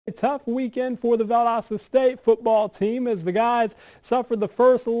A tough weekend for the Valdosta State football team as the guys suffered the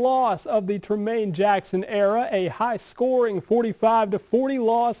first loss of the Tremaine Jackson era, a high-scoring 45-40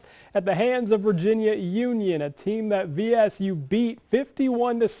 loss at the hands of Virginia Union, a team that VSU beat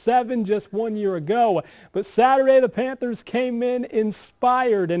 51-7 just 1 year ago. But Saturday the Panthers came in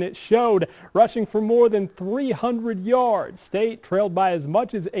inspired, and it showed, rushing for more than 300 yards. State trailed by as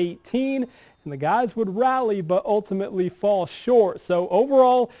much as 18. And the guys would rally but ultimately fall short. So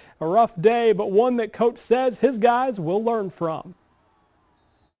overall, a rough day, but one that Coach says his guys will learn from.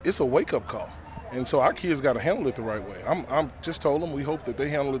 It's a wake-up call, and so our kids got to handle it the right way. I'm just told them we hope that they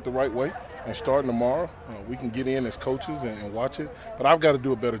handle it the right way, and starting tomorrow, we can get in as coaches and watch it. But I've got to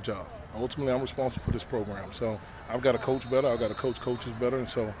do a better job. Ultimately, I'm responsible for this program, so I've got to coach better. I've got to coach coaches better, and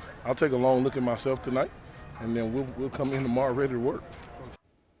so I'll take a long look at myself tonight, and then we'll come in tomorrow ready to work.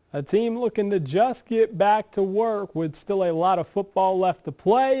 A team looking to just get back to work with still a lot of football left to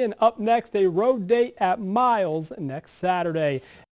play. And up next, a road date at Miles next Saturday.